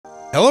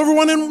Hello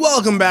everyone and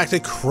welcome back to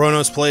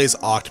Chronos Plays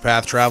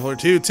Octopath Traveler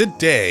 2.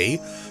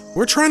 Today,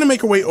 we're trying to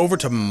make our way over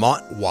to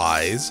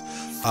Montwise.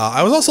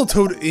 I was also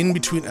told in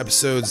between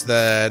episodes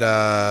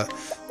that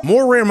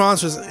more rare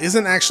monsters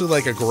isn't actually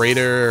like a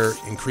greater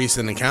increase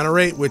in encounter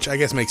rate, which I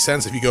guess makes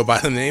sense if you go by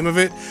the name of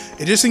it.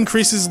 It just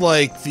increases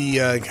like the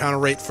encounter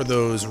rate for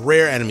those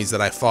rare enemies that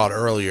I fought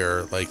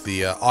earlier, like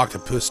the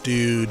octopus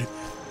dude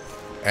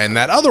and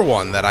that other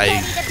one that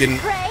I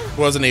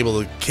wasn't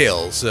able to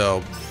kill,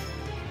 so...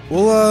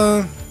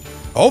 We'll,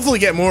 hopefully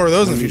get more of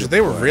those in the future. They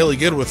were really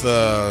good with,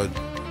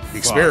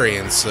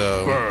 experience,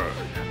 so...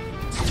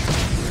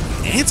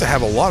 Ants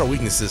have a lot of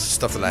weaknesses,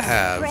 stuff that I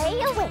have.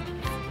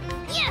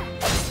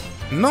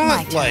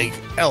 Not, like,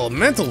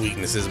 elemental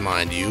weaknesses,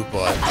 mind you,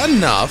 but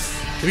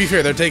enough. To be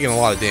fair, they're taking a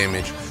lot of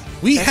damage.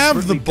 We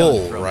have the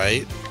bull,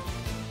 right?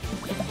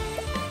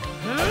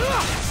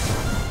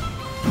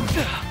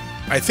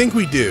 I think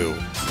we do.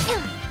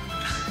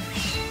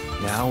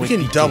 Now we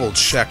can double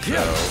check,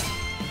 though.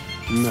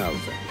 No,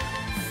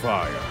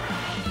 fire.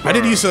 I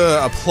did use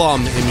a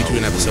plum in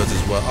between episodes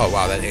as well. Oh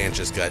wow, that ant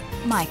just got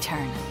my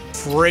turn.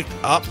 Fricked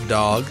up,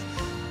 dog.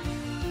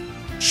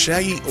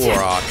 Shaggy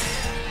Auroch.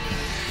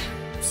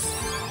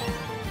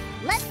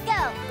 Let's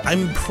go.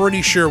 I'm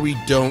pretty sure we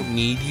don't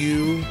need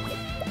you.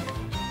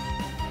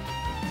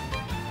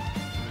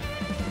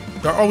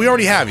 Oh, we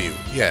already have you.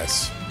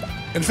 Yes.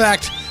 In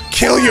fact,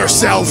 kill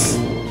yourself.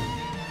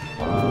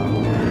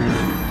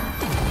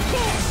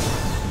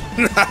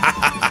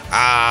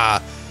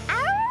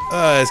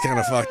 It's kind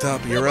of fucked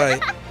up, you're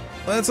right.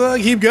 Let's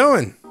keep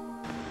going.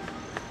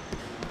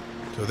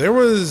 So there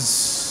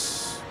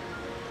was...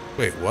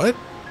 Wait, what?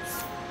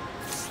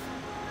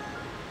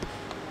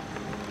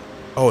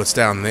 Oh, it's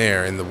down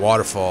there in the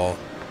waterfall.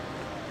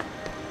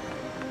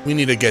 We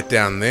need to get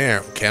down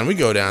there. Can we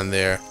go down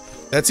there?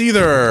 That's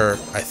either...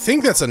 I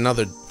think that's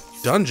another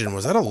dungeon.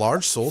 Was that a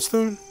large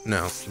soulstone?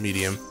 No,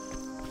 medium.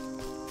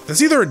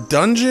 That's either a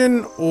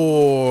dungeon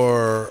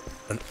or...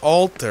 an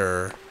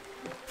altar.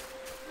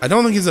 I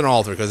don't think it's an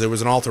altar because there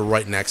was an altar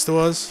right next to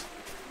us.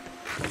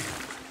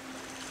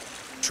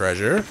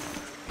 Treasure.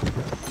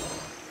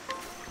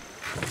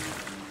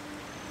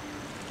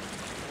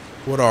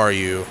 What are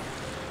you?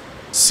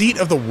 Seat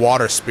of the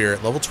Water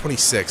Spirit, level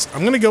 26.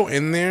 I'm gonna go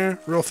in there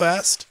real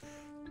fast.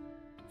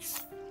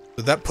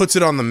 So that puts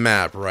it on the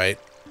map, right?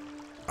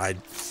 I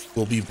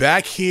will be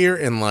back here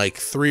in like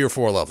 3 or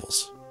 4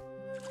 levels.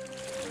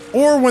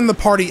 Or when the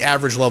party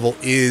average level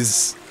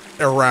is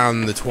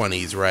around the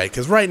 20s, right?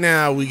 Because right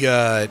now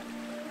we're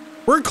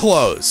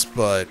close,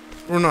 but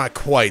we're not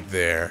quite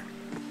there.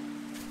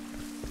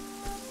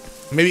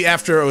 Maybe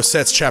after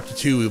Oset's chapter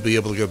 2 we'll be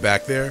able to go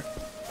back there.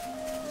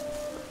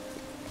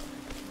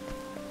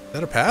 Is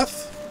that a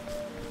path?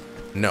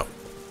 No.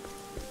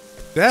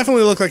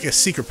 Definitely looked like a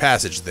secret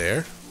passage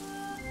there.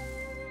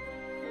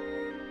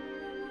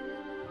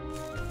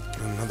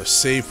 Another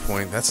save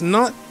point.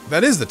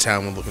 That is the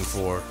town we're looking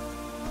for.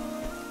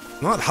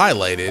 Not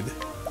highlighted.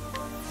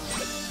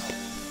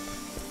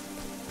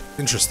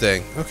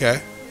 Interesting.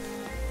 Okay.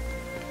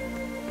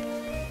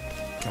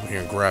 Come here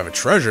and grab a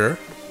treasure.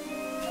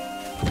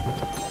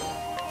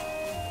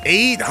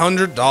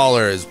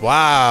 $800.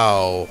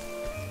 Wow.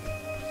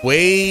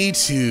 Way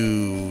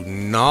to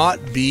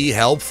not be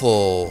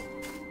helpful.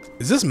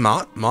 Is this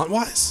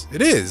Montwise?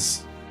 It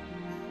is.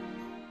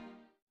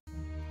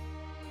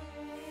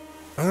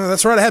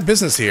 That's right. I have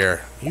business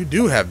here. You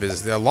do have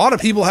business. A lot of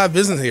people have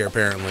business here,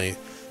 apparently.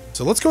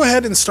 So let's go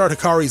ahead and start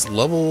Hikari's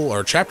level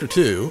or chapter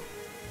 2.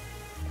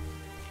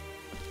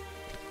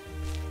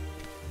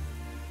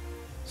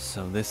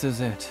 So this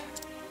is it.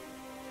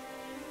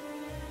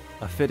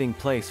 A fitting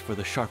place for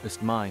the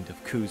sharpest mind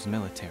of Ku's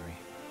military,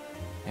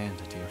 and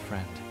a dear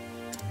friend.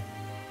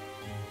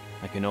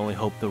 I can only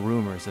hope the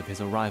rumors of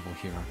his arrival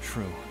here are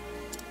true.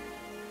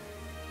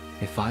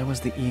 If I was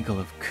the eagle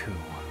of Ku,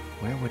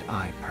 where would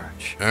I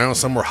perch? I don't know,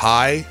 somewhere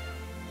high.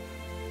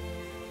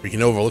 We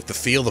can overlook the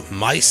field of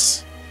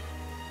mice.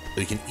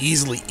 So you can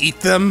easily eat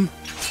them.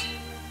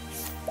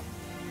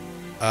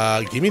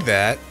 Give me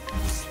that.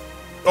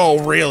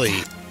 Oh,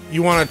 really?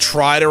 You want to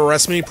try to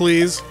arrest me,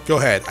 please? Go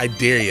ahead. I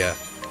dare ya.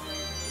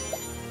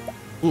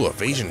 Ooh,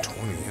 evasion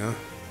 20, huh?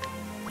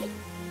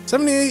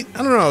 78? I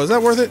don't know. Is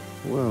that worth it?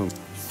 Whoa.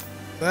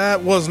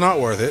 That was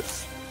not worth it,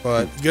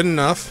 but good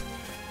enough.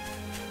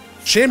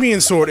 Champion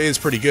sword is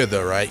pretty good,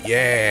 though, right?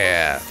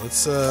 Yeah.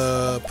 Let's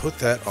put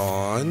that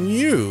on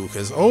you,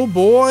 because, oh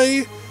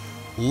boy,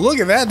 look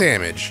at that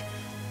damage.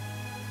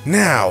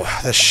 Now,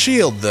 the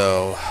shield,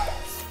 though.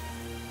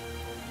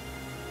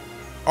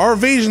 Our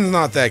evasion's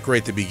not that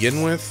great to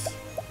begin with.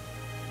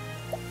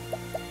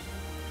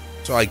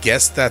 So I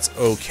guess that's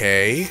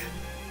okay.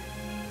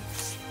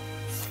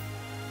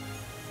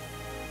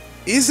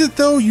 Is it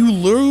though? You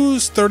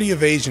lose 30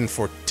 evasion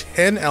for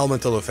 10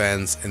 elemental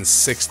defense and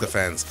 6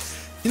 defense.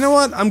 You know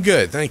what? I'm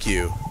good, thank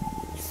you.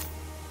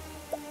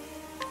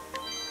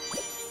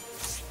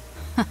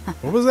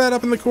 What was that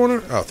up in the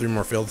corner? Oh, 3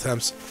 more failed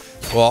attempts.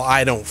 Well,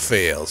 I don't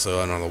fail, so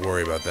I don't have to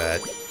worry about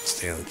that.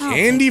 Stealing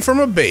candy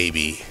from a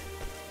baby.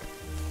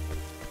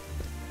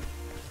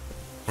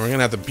 We're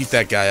gonna have to beat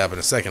that guy up in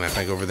a second, I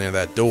think, over there,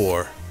 that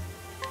door.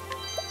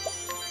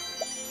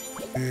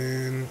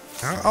 And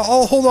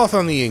I'll hold off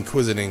on the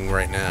inquisiting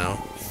right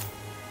now.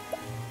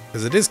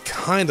 Because it is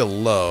kind of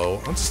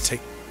low. I'll just take...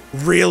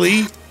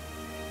 Really?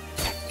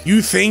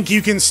 You think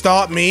you can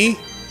stop me?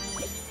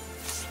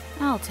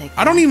 I'll take that.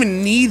 I don't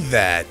even need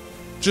that.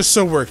 Just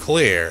so we're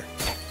clear.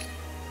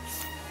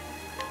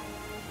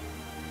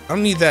 I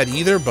don't need that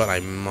either, but I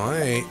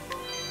might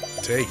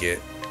take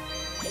it.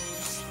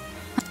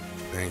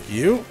 Thank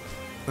you.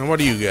 And what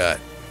do you got?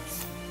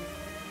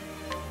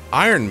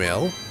 Iron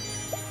Mill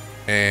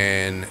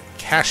and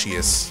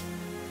Cassius.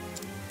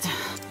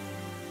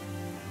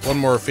 One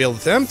more failed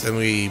attempt, and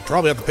we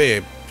probably have to pay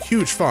a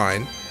huge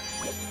fine.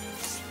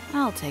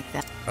 I'll take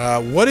that.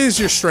 What is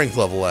your strength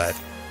level at?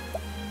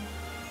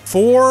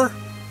 4?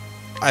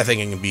 I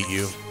think I can beat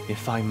you.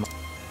 If I'm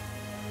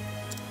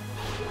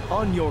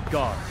on your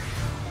guard,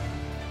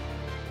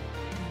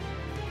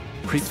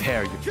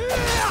 prepare your.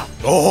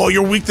 Oh,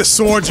 you're weak to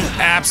swords, you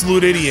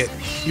absolute idiot.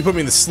 You put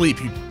me to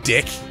sleep, you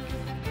dick.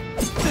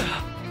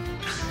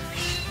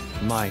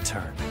 My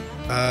turn.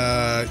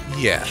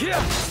 Yeah.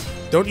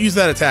 Don't use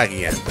that attack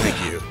again.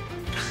 Thank you.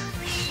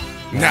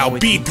 Now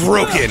be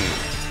broken.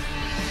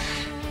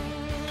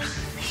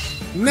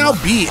 Now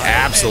be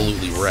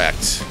absolutely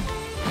wrecked.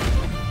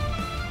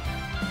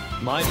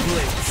 My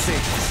blade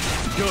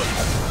sings. Good.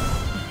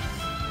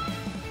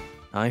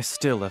 I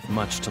still have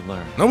much to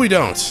learn. No, we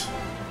don't.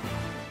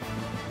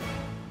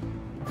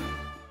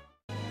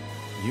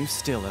 You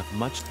still have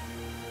much.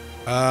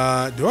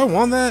 Do I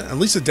want that?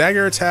 Unleash a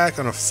dagger attack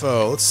on a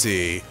foe. Let's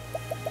see.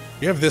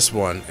 You have this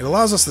one. It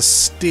allows us to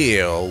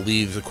steal,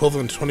 leaves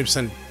equivalent to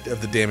 20%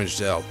 of the damage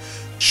dealt.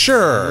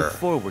 Sure. Move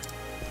forward.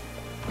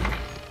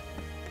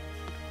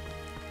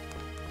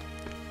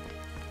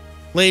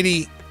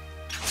 Lady.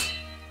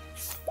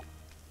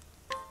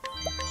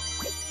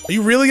 Are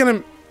you really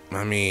gonna...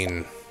 I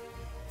mean...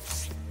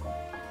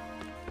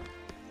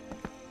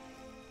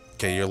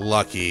 Okay, you're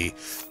lucky.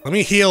 Let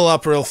me heal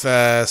up real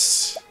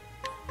fast.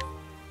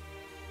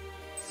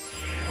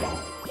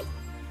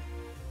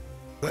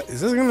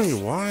 Is this gonna be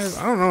wise?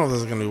 I don't know if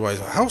this is gonna be wise.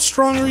 How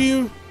strong are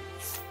you?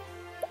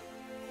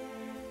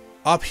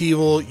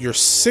 Upheaval, you're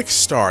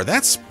 6-star.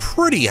 That's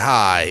pretty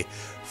high.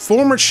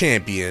 Former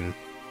champion.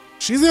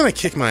 She's gonna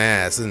kick my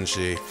ass, isn't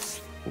she?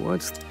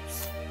 What's...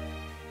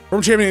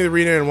 Former champion of the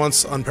arena and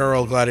once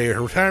unparalleled gladiator.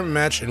 Her retirement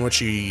match in which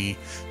she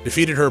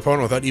defeated her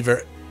opponent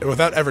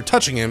without ever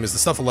touching him is the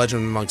stuff of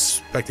legend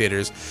amongst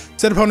spectators.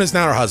 Said opponent is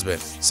now her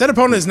husband. Said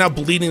opponent is now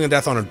bleeding to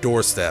death on her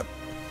doorstep.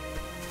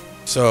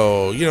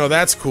 So, you know,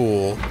 that's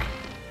cool.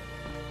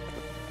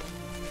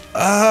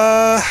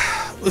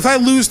 If I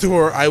lose to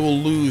her, I will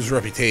lose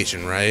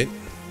reputation, right?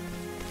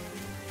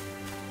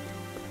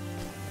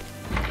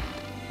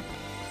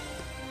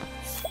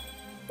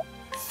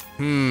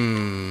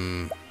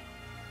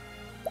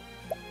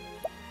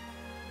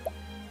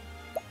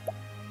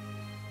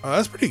 Oh,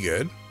 that's pretty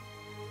good.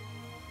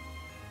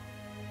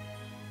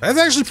 That's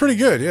actually pretty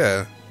good,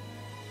 yeah.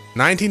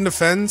 19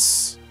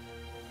 defense.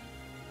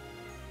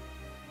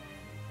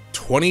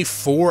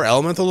 24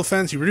 elemental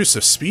defense. You reduce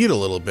the speed a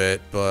little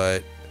bit,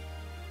 but...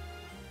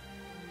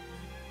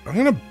 I'm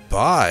gonna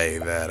buy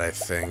that, I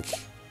think.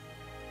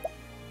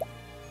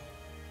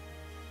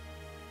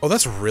 Oh,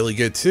 that's really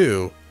good,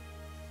 too.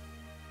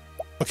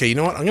 Okay, you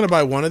know what? I'm gonna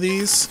buy one of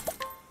these.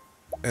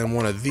 And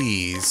one of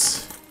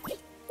these.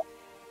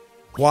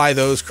 Why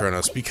those,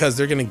 Chronos? Because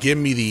they're gonna give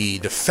me the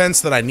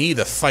defense that I need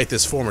to fight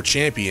this former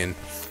champion.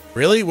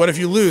 Really? What if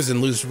you lose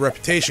and lose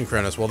reputation,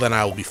 Chronos? Well, then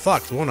I will be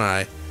fucked, won't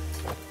I?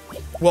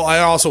 Well, I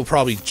also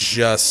probably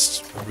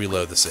just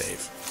reload the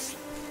save.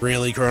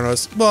 Really,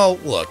 Chronos? Well,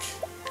 look.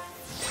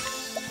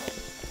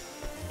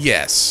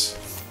 Yes.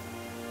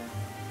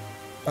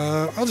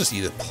 I'll just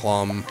eat a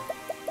plum.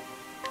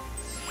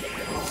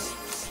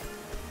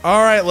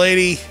 Alright,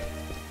 lady.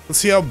 Let's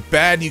see how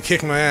bad you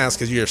kick my ass,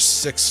 because you're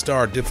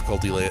 6-star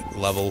difficulty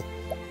level.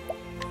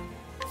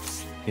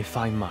 If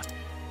I must.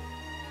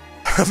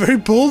 Very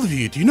bold of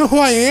you. Do you know who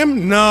I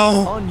am?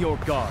 No. On your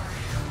guard.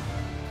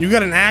 You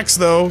got an axe,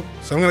 though,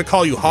 so I'm gonna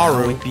call you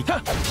Haru.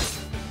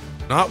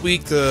 Not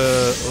weak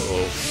to...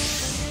 Uh-oh.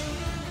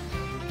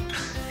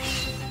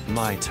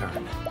 My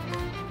turn.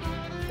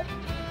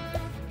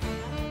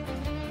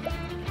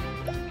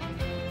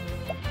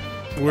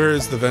 Where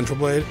is the ventral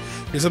blade?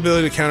 His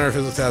ability to counter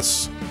physical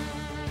attacks.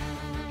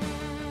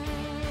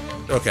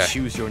 Okay.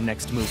 Choose your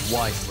next move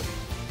wisely.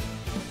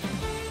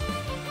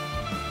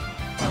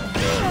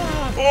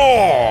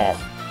 Oh!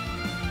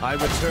 I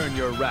return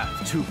your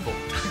wrath twofold.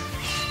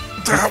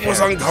 That was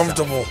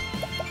uncomfortable.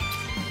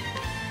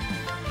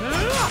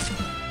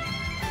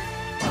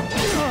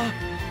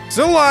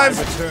 Still alive.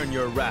 I return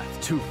your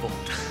wrath twofold.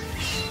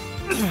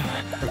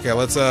 Okay,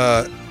 let's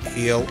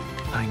heal.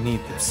 I need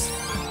this.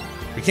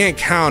 We can't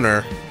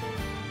counter.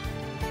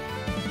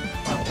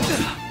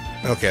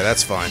 Okay,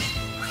 that's fine.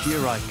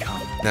 Here I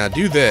come. Now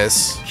do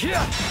this.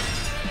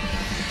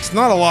 It's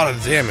not a lot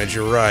of damage,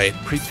 you're right.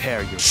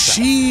 Prepare yourself.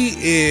 She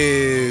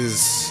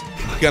is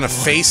gonna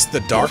face the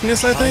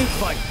darkness, I think?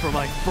 Fight for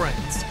my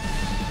friends.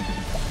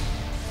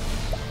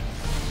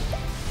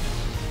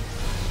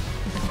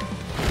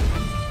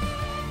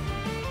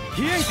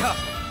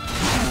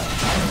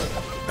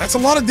 That's a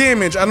lot of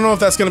damage. I don't know if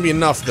that's gonna be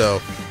enough, though.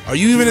 Are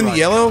you even in the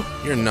yellow?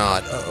 You're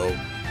not. Uh-oh.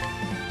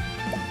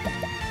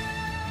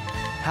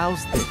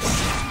 How's this?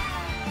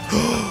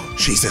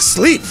 She's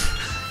asleep!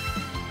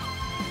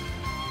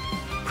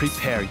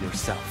 Prepare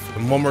yourself.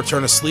 And one more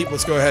turn of sleep.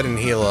 Let's go ahead and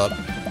heal up.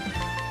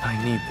 I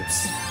need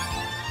this.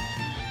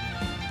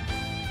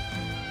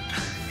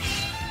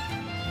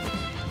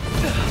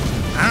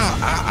 Ow!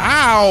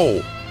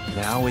 Ow! Ow!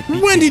 Now it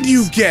When did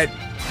you get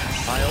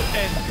I'll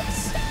end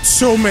this.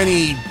 so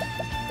many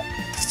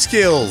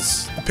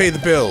skills to pay the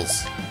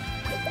bills?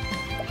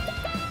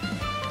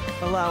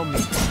 Allow me.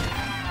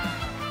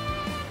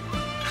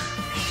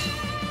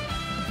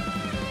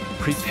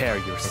 Prepare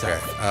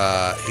yourself.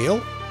 Okay.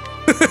 Heal?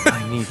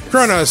 I need this.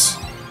 Chronos!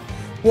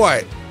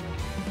 What?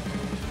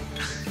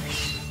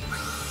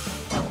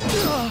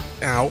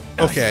 Ow.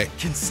 Okay. I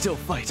can still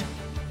fight.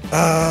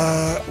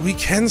 We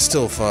can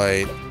still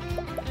fight.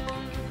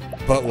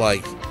 But,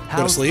 like, go to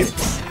How's sleep?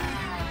 this?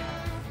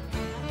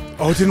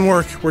 Oh, it didn't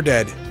work. We're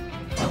dead.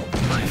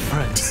 My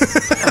friend.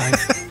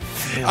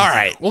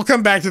 Alright, we'll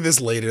come back to this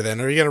later then.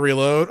 Are you gonna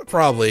reload?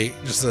 Probably,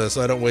 just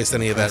so I don't waste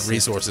any of that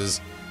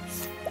resources.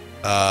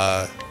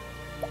 But,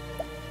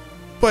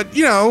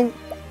 you know,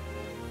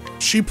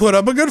 she put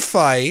up a good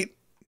fight.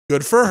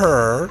 Good for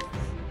her.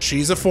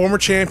 She's a former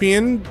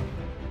champion.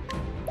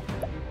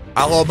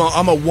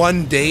 I'm a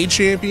one-day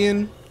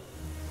champion.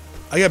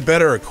 I got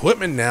better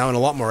equipment now and a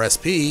lot more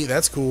SP.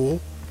 That's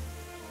cool.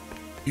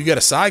 You got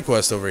a side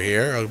quest over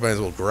here. I might as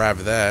well grab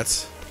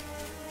that.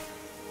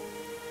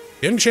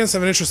 You have a chance to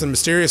have an interest in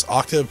mysterious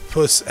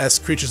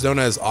octopus-esque creatures known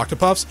as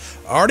octopuffs?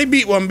 I already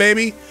beat one,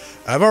 baby.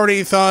 I've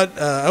already thought,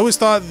 I always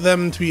thought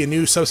them to be a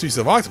new subspecies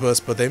of octopus,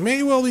 but they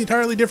may well be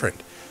entirely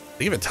different.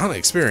 They give a ton of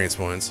experience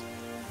points.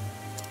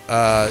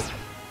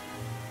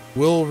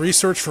 We'll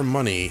research for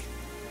money.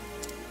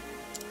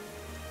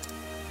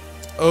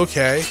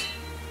 Okay.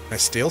 Can I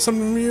steal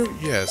something from you?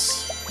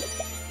 Yes.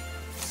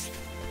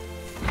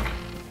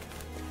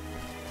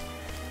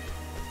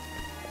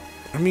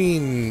 I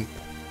mean...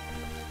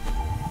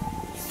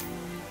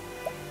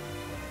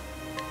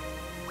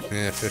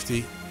 Yeah,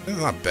 50. That's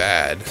not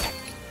bad.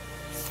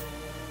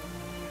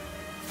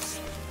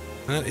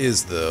 That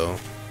is, though.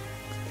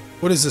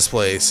 What is this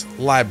place?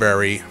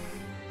 Library.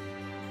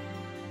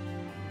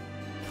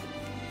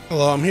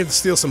 Hello, I'm here to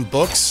steal some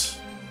books.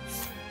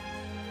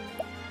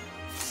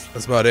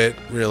 That's about it,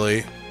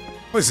 really.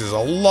 This is a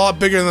lot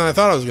bigger than I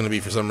thought it was going to be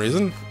for some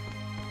reason.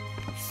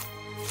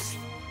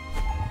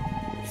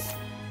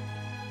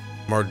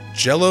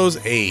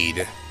 Margello's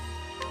Aid.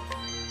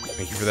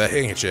 Thank you for that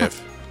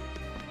handkerchief.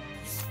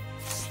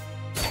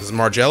 This is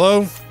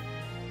Margello?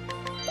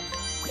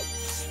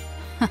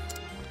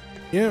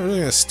 Yeah, I'm really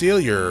gonna steal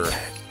your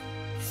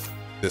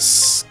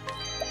disgusting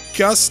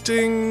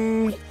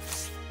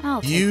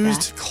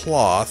used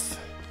cloth.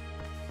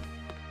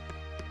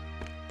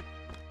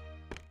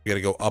 You gotta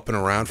go up and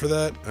around for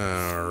that.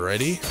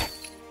 Alrighty.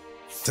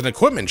 It's an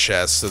equipment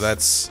chest, so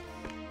that's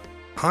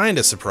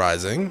kinda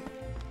surprising.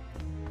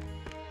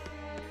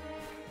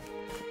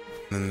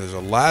 And then there's a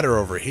ladder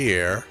over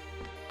here.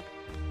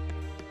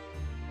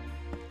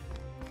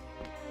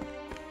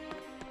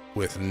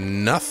 With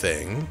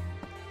nothing.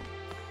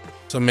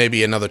 So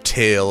maybe another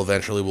tail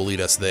eventually will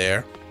lead us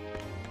there.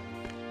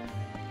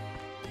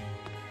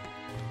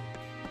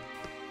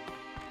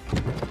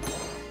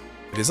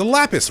 It is a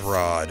lapis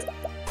rod.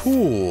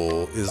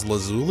 Cool. Is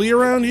lazuli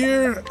around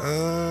here?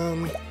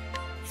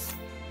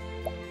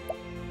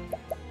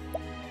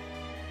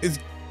 It's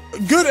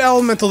good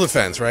elemental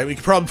defense, right? We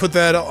could probably put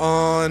that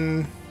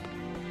on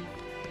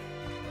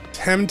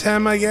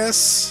Temtem, I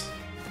guess.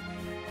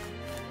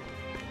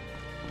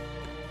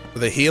 For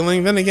the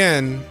healing, then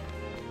again,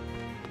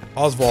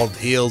 Oswald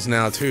heals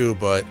now too,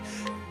 but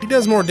he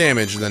does more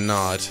damage than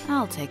not.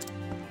 I'll take.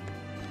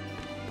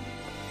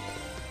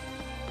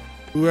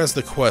 Who has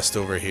the quest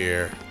over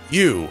here?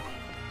 You.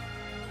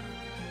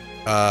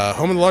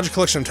 Home of the largest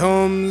collection of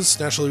tomes.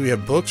 Naturally, we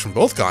have books from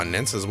both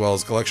continents, as well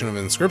as a collection of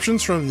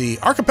inscriptions from the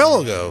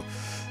archipelago.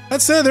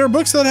 That said, there are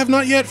books that have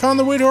not yet found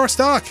their way to our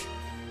stock.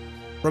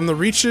 From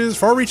the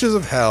far reaches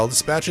of hell,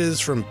 dispatches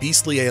from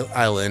Bustling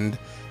Island,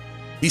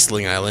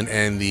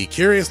 and the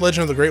curious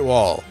legend of the Great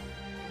Wall.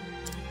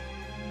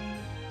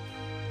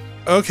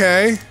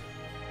 Okay.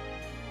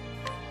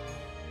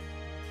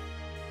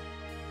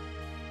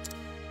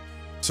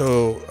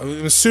 So,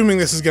 I'm assuming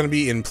this is going to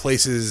be in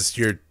places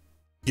you're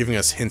giving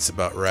us hints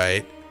about,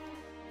 right?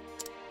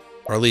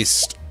 Or at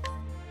least,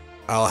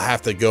 I'll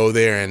have to go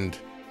there and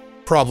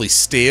probably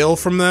steal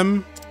from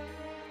them.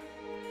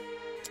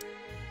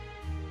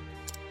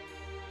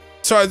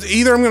 So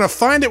either I'm going to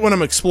find it when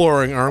I'm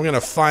exploring, or I'm going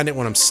to find it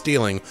when I'm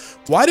stealing.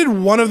 Why did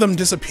one of them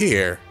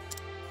disappear?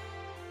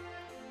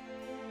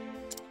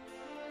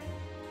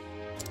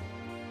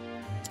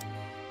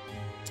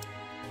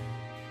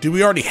 Do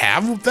we already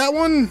have that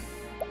one?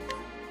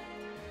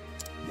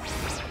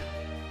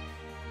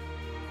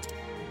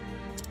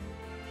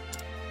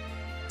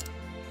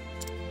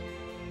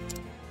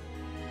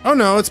 Oh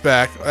no, it's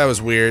back. That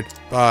was weird.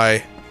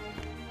 Bye.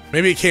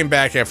 Maybe it came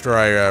back after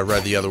I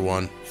read the other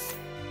one.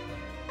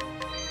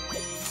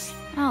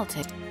 I'll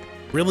take.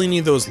 Really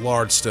need those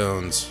large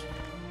stones.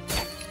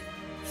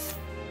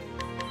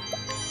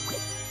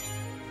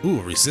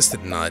 Ooh,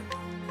 resistant nut.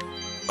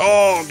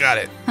 Oh, got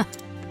it.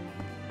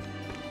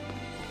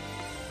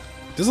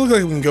 Does look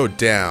like we can go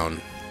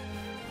down.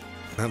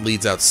 That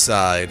leads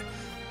outside.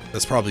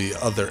 That's probably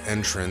the other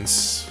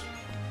entrance.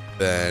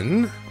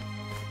 Then...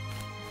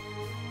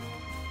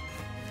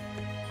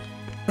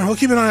 Alright, we'll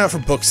keep an eye out for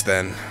books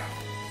then.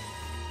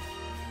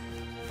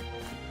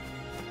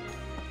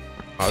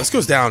 Oh, this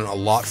goes down a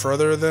lot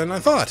further than I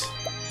thought.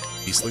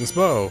 Beastling's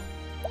bow.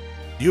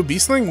 You a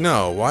beastling?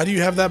 No. Why do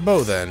you have that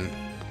bow then?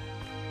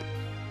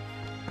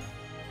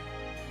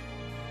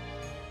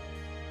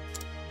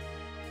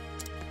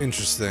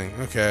 Interesting.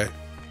 Okay.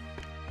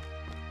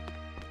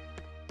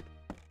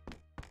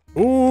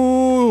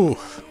 Ooh!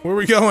 Where are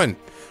we going?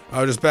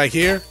 Oh, just back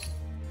here?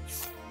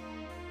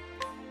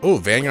 Oh,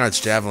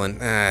 Vanguard's Javelin.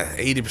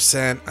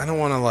 80%. I don't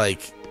want to,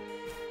 like...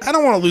 I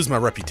don't want to lose my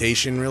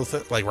reputation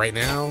like, right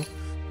now.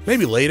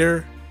 Maybe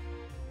later.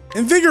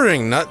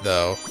 Invigorating Nut,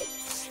 though.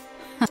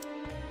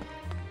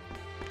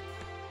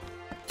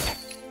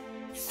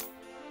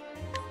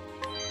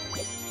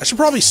 I should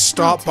probably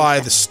stop by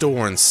the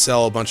store and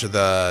sell a bunch of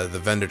the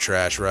vendor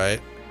trash, right?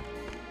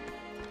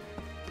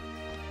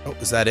 Oh,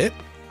 is that it?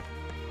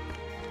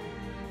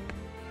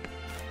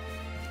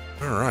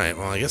 Alright,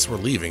 well, I guess we're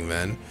leaving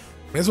then.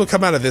 May as well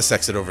come out of this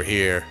exit over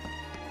here.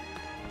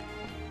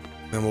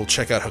 Then we'll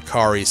check out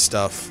Hikari's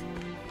stuff.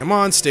 Come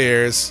on,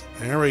 stairs.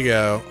 There we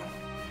go.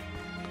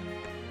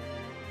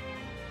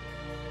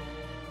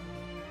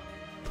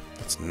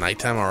 It's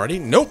nighttime already?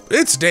 Nope,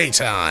 it's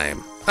daytime!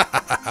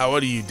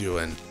 What are you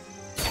doing?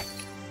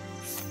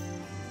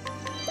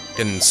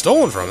 Getting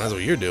stolen from, that's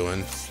what you're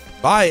doing.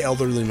 Bye,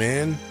 elderly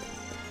man.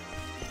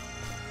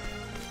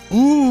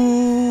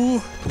 Ooh!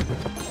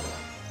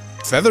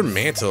 Feather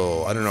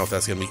Mantle. I don't know if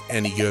that's gonna be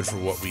any good for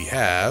what we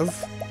have.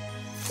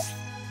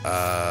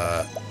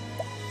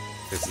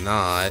 It's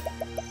not.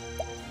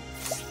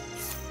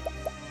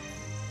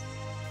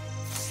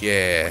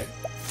 Yeah.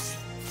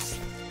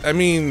 I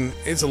mean,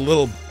 it's a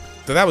little...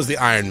 That was the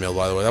Iron Mill,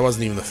 by the way. That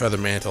wasn't even the Feather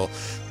Mantle.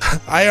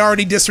 I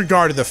already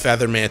disregarded the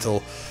Feather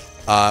Mantle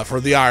for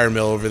the Iron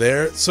Mill over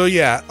there. So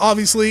yeah,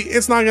 obviously,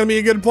 it's not going to be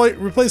a good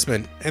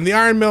replacement. And the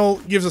Iron Mill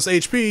gives us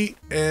HP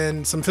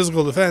and some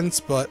physical defense,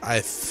 but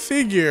I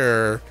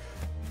figure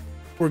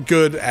we're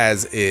good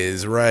as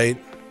is, right?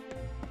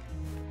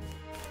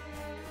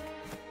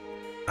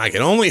 I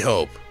can only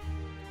hope.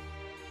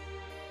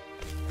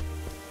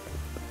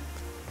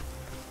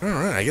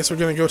 Alright, I guess we're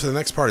going to go to the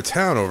next part of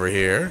town over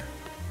here.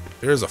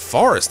 There's a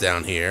forest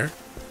down here.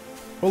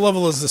 What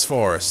level is this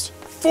forest?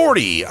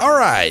 40!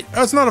 Alright!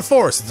 Oh, it's not a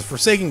forest, it's a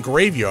forsaken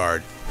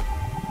graveyard.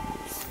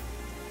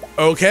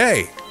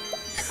 Okay.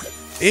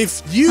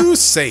 If you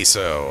say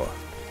so.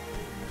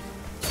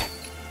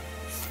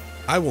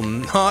 I will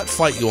not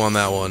fight you on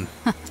that one.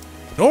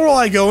 Nor will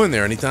I go in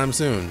there anytime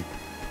soon.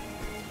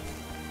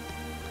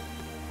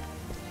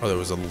 Oh, there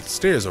was a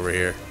stairs over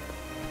here.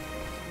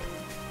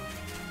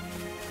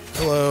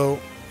 Hello.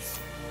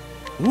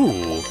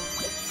 Ooh.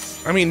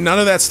 I mean, none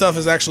of that stuff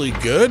is actually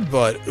good,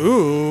 but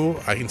ooh,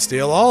 I can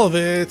steal all of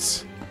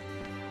it.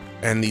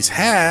 And these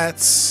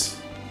hats.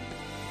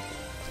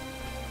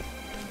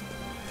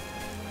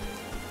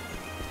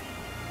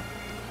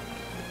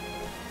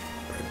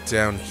 Right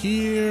down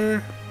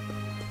here.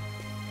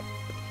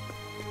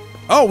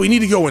 Oh, we need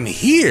to go in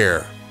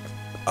here.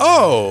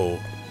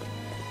 Oh.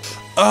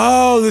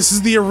 Oh, this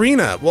is the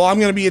arena. Well, I'm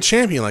going to be a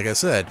champion, like I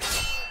said.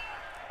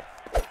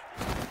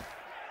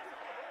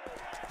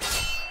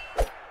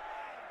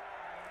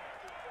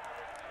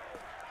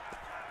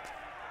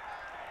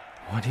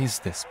 What is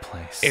this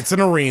place? It's an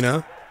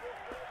arena.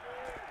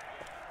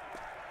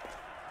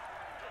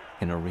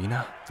 An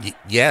arena?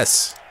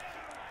 Yes.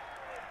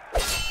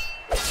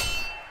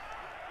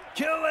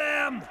 Kill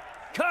him!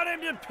 Cut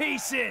him to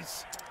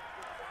pieces!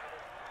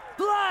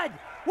 Blood!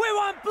 We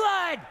want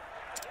blood!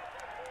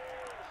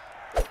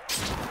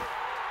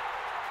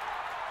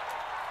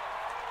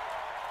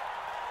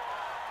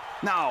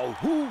 Now,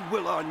 who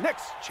will our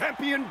next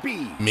champion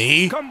be?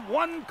 Me? Come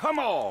one, come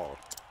all.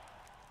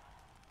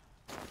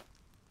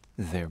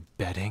 They're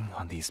betting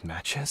on these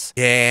matches?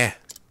 Yeah.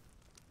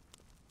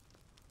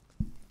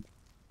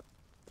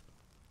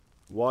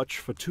 Watch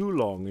for too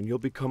long and you'll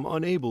become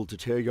unable to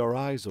tear your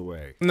eyes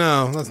away.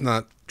 No, that's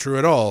not true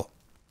at all.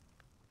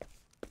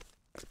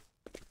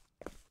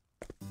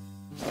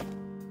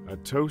 A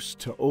toast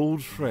to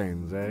old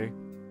friends, eh?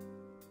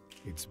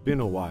 It's been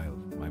a while,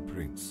 my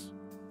prince.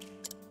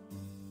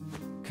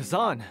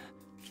 Kazan!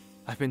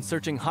 I've been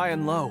searching high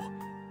and low.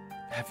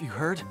 Have you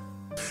heard?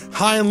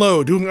 High and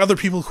low, doing other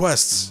people's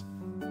quests.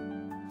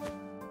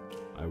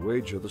 I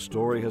wager the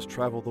story has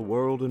traveled the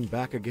world and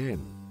back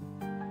again.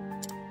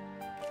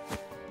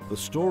 The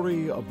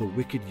story of the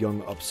wicked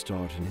young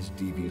upstart and his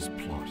devious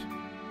plot.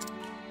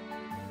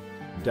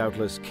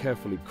 Doubtless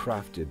carefully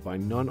crafted by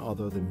none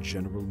other than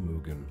General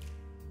Mugen.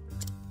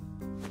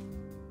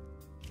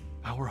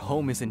 Our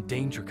home is in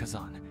danger,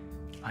 Kazan.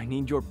 I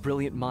need your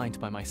brilliant mind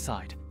by my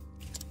side.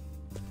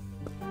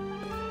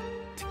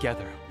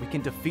 Together, we can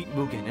defeat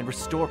Mugen and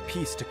restore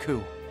peace to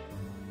Ku.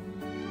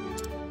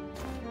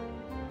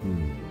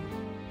 An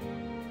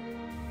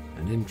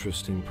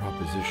interesting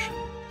proposition.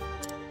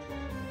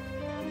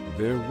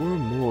 There were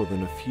more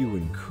than a few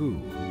in Ku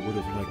who would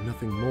have liked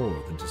nothing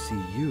more than to see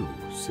you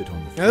sit on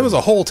the throne. Yeah, there was a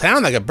whole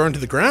town that got burned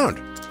to the ground.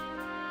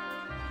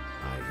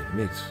 I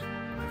admit,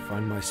 I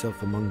find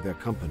myself among their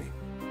company.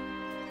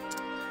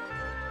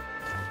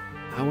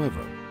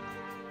 However,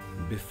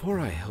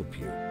 before I help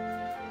you,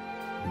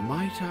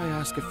 might I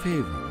ask a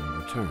favor in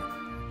return?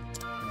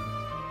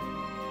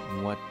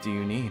 What do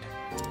you need?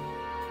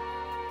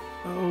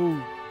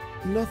 Oh,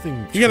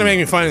 nothing. You're gonna make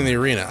me fight in the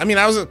arena. I mean,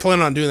 I was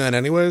planning on doing that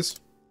anyways.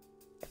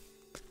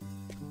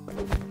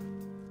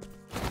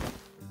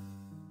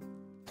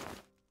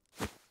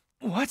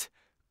 What?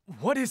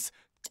 What is...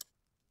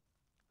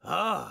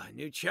 Ah,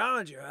 new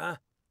challenger, huh?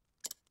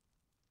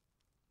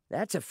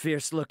 That's a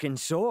fierce-looking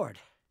sword.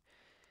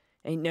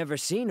 Ain't never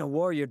seen a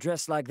warrior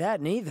dressed like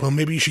that, neither. Well,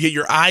 maybe you should get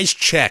your eyes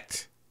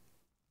checked.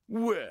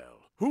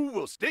 Well, who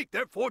will stake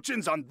their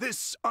fortunes on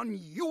this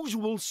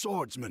unusual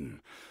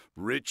swordsman?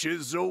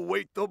 Riches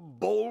await the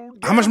bold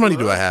How much money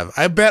do I have?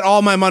 I bet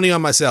all my money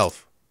on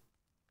myself.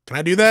 Can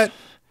I do that?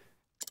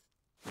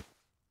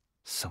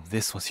 So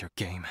this was your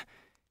game.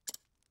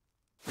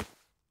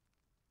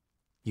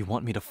 You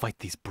want me to fight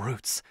these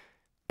brutes,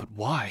 but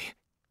why?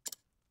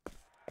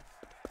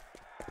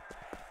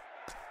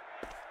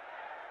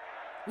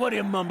 What are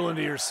you mumbling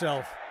to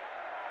yourself?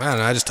 I don't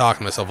know, I just talk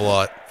to myself a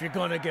lot. If you're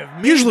gonna give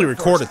me Usually the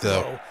record first it,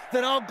 though. blow,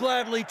 then I'll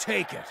gladly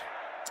take it.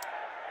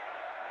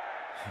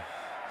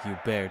 You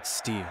bared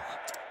steel.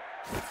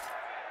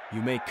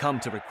 You may come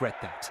to regret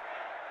that.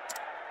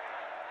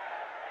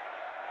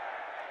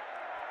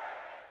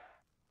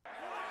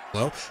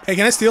 Hello? Hey,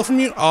 can I steal from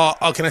you?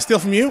 Oh, can I steal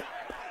from you?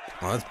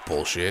 Oh, that's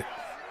bullshit.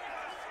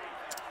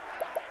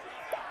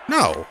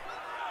 No.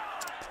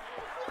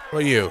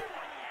 What are you?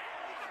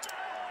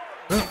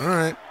 Oh,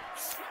 alright.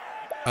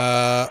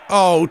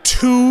 Oh,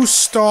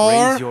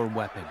 2-star? Raise your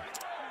weapon.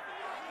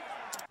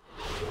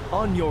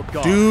 On your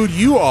guard. Dude,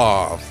 you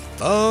are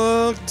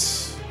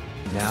fucked.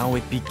 Now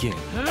it begins.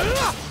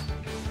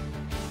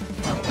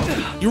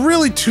 You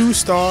really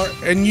 2-star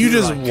and you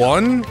just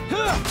won?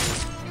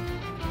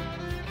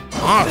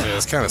 Honestly,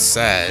 that's kind of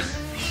sad.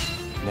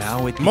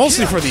 Now it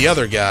Mostly for the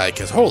other guy,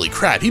 because holy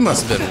crap, he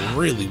must have been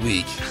really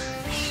weak.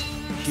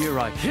 Here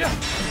I come.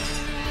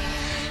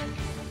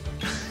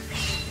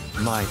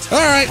 My turn.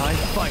 Alright. I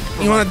fight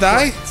for You my wanna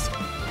die? friends.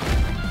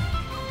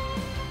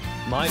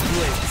 My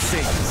blade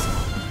sings.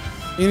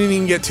 You didn't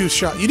even get 2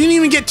 shots. You didn't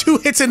even get 2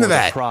 hits into For the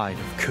that. pride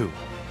of Ku.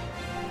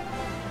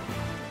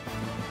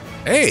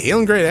 Hey,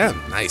 healing grade M.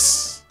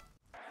 Nice.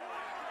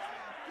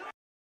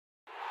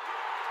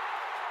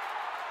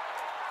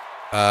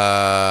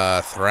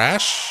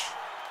 Thrash?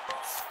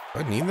 Do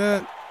I need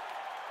that?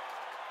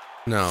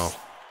 No.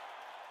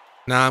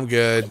 Nah, I'm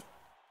good.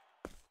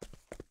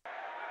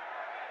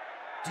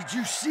 Did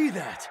you see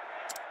that?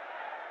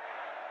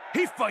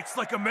 He fights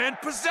like a man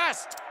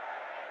possessed!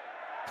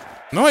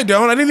 No, I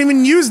don't. I didn't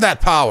even use that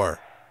power.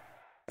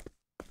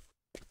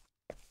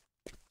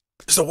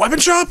 Is it a weapon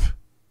shop?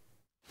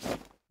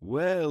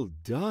 Well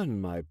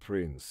done, my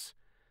prince.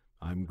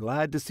 I'm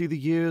glad to see the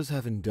years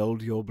have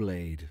dulled your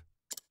blade.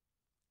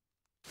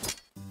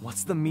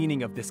 What's the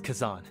meaning of this,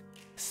 Kazan?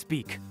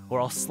 Speak, or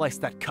I'll slice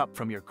that cup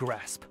from your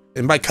grasp.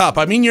 And by cup,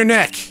 I mean your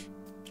neck.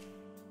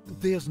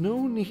 There's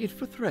no need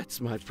for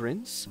threats, my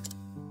prince.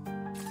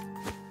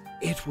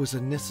 It was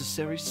a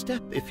necessary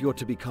step if you're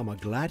to become a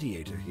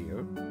gladiator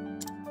here.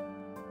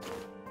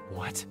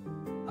 What?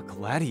 A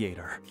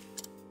gladiator?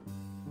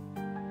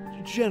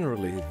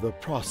 Generally, the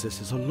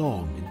process is a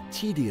long and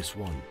tedious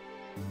one.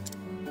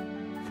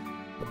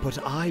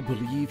 But I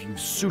believe you've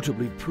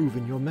suitably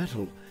proven your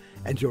mettle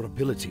and your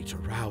ability to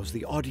rouse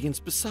the audience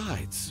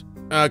besides.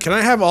 Can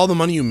I have all the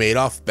money you made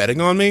off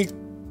betting on me?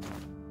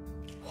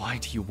 Why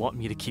do you want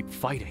me to keep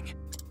fighting?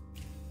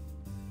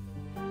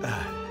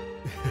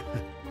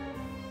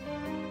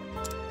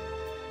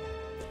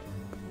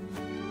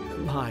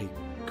 My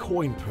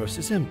coin purse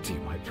is empty,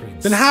 my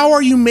prince. Then how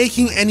are you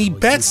making any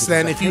bets Use it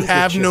then as a if you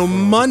have handkerchief no for all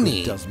the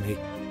money? good it does me.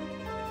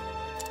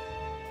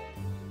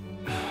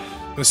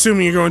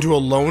 Assuming you're going to a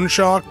loan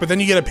shark, but then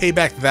you get to pay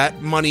back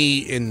that money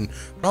in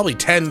probably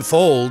 10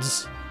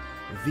 folds.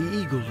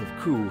 The eagle of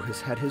Ku has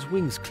had his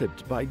wings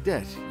clipped by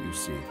debt, you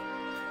see.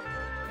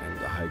 And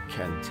I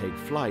can't take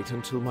flight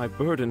until my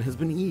burden has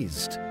been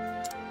eased.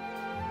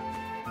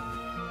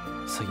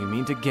 So you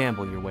mean to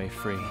gamble your way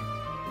free?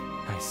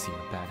 I see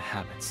your bad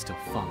habits still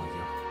follow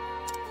you.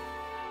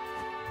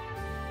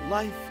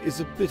 Life is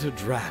a bitter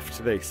draught,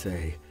 they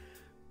say.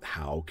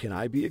 How can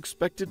I be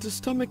expected to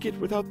stomach it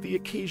without the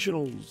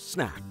occasional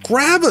snack?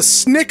 Grab a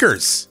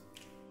Snickers!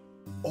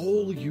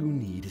 All you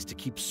need is to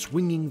keep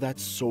swinging that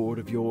sword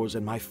of yours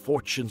and my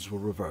fortunes will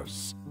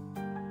reverse.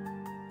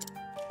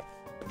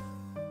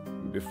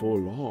 Before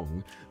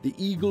long, the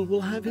eagle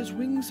will have his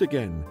wings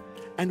again,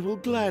 and will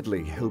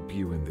gladly help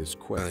you in this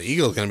quest.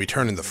 Eagle's gonna be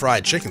turning the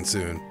fried chicken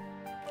soon.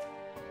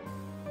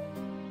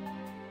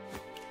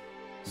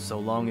 So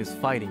long as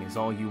fighting is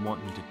all you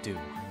want me to do,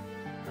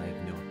 I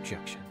have no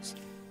objections.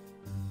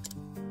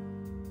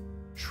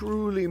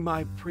 Truly,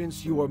 my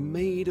prince, you are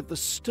made of the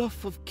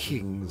stuff of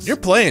kings. You're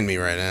playing me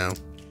right now.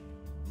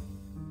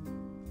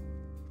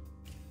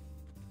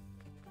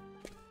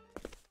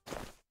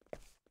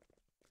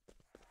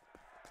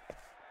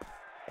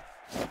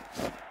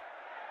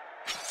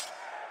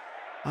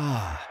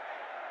 Ah,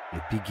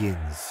 it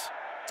begins.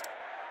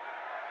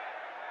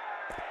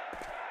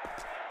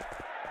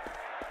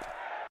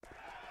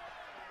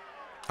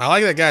 I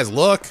like that guy's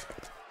look.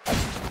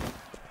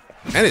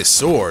 And his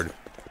sword.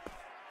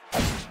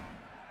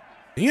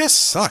 You guys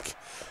suck.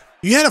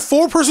 You had a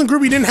 4-person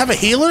group, you didn't have a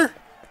healer?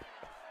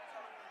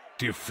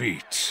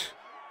 Defeat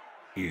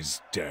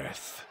is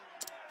death.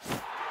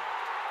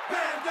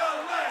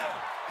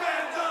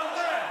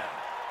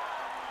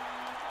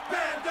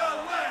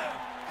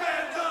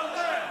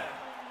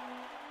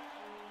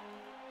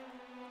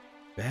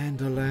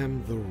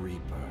 Bandalam the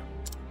Reaper.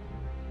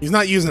 He's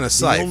not using a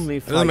scythe. The only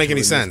It doesn't make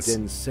any fighter in sense. this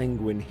den's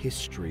sanguine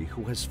history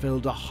who has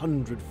felled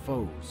 100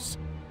 foes.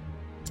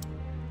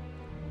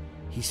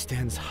 He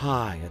stands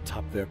high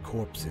atop their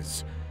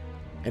corpses,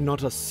 and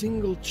not a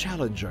single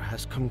challenger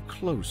has come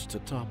close to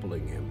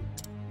toppling him.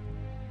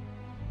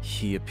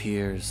 He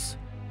appears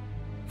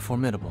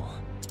formidable.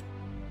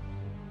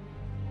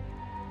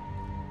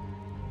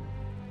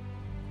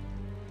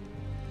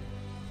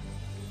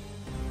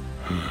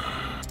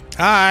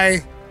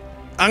 Hi.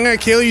 I'm gonna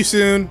kill you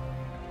soon.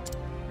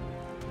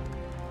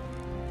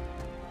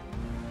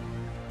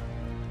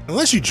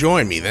 Unless you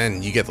join me,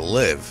 then you get to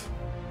live.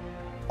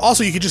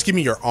 Also, you could just give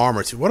me your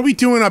armor too. What are we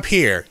doing up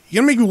here? You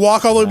gonna make me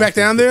walk all the way back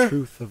down That is there? the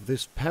truth of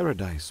this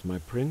paradise, my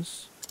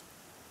prince.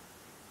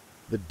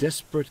 The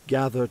desperate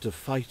gather to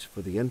fight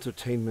for the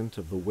entertainment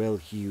of the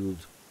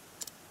well-heeled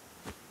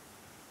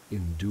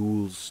in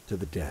duels to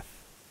the death.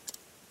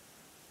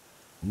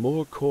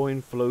 More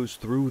coin flows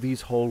through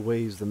these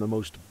hallways than the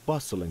most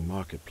bustling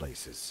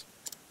marketplaces.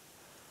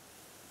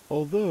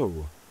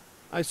 Although,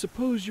 I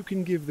suppose you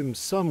can give them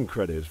some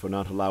credit for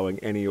not allowing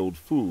any old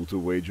fool to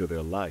wager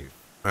their life.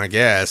 I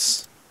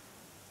guess.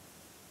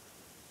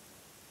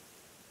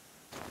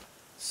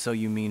 So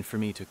you mean for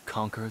me to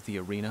conquer the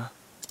arena?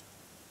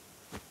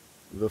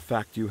 The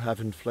fact you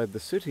haven't fled the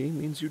city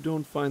means you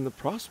don't find the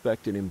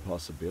prospect an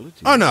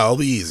impossibility. Oh no, it'll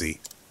be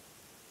easy.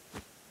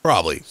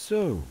 Probably.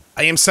 So,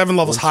 I am 7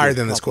 levels once higher you're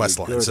than this properly quest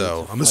line, girded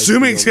so to I'm fight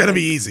assuming for it's your gonna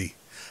be life, easy.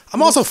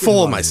 I'm also let's get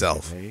full of on with it,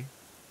 myself. eh?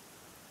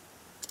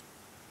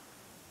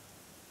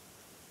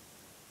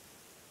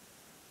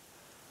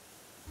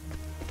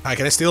 Hi,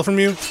 can I steal from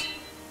you?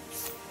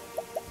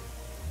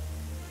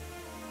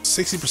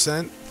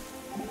 60%?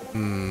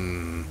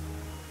 An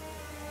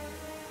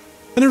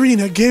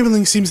arena,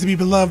 gambling seems to be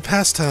beloved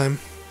pastime.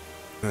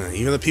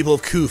 Even the people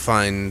of Ku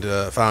found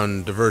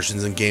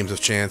diversions in games of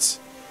chance.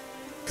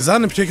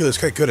 Kazan in particular is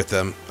quite good at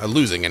them, at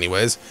losing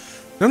anyways.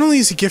 Not only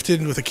is he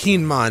gifted with a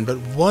keen mind, but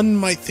one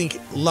might think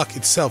luck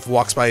itself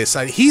walks by his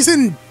side. He's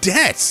in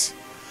debt!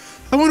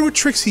 I wonder what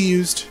tricks he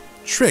used.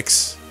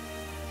 Tricks.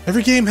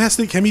 Every game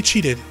can be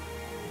cheated.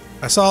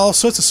 I saw all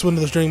sorts of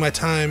swindlers during my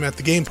time at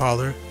the game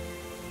parlor.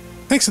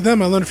 Thanks to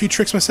them, I learned a few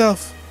tricks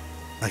myself.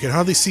 I can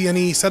hardly see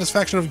any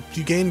satisfaction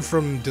you gain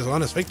from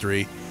dishonest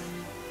victory.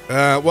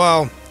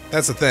 Well,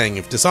 that's the thing.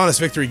 If dishonest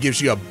victory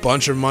gives you a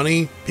bunch of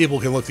money, people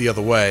can look the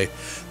other way.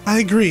 I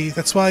agree.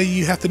 That's why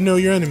you have to know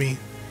your enemy.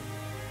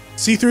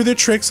 See through their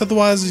tricks,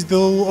 otherwise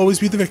they'll always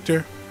be the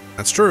victor.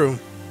 That's true.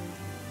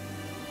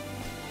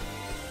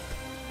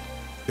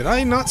 Did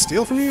I not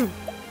steal from you?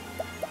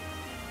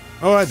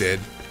 Oh, I did.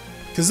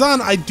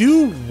 Kazan, I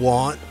do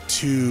want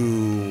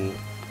to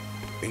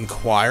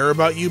inquire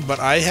about you, but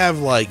I have,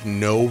 like,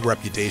 no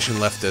reputation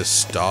left to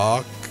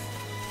stalk.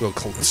 Well,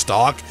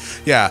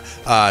 yeah,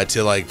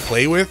 to, like,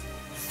 play with.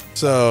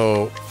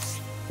 So...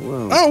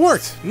 Well, oh, it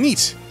worked!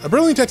 Neat. A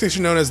brilliant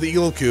tactician known as the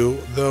Eagle of Ku,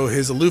 though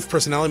his aloof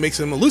personality makes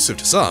him elusive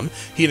to some,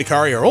 he and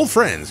Hikari are old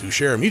friends who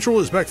share a mutual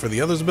respect for the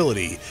other's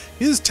ability.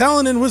 His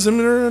talent and wisdom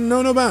know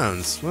no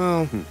bounds.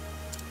 Well,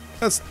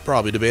 that's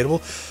probably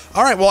debatable.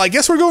 Alright, well, I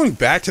guess we're going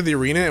back to the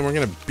arena and we're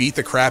going to beat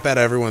the crap out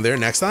of everyone there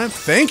next time.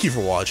 Thank you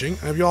for watching.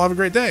 I hope you all have a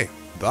great day.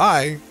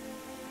 Bye.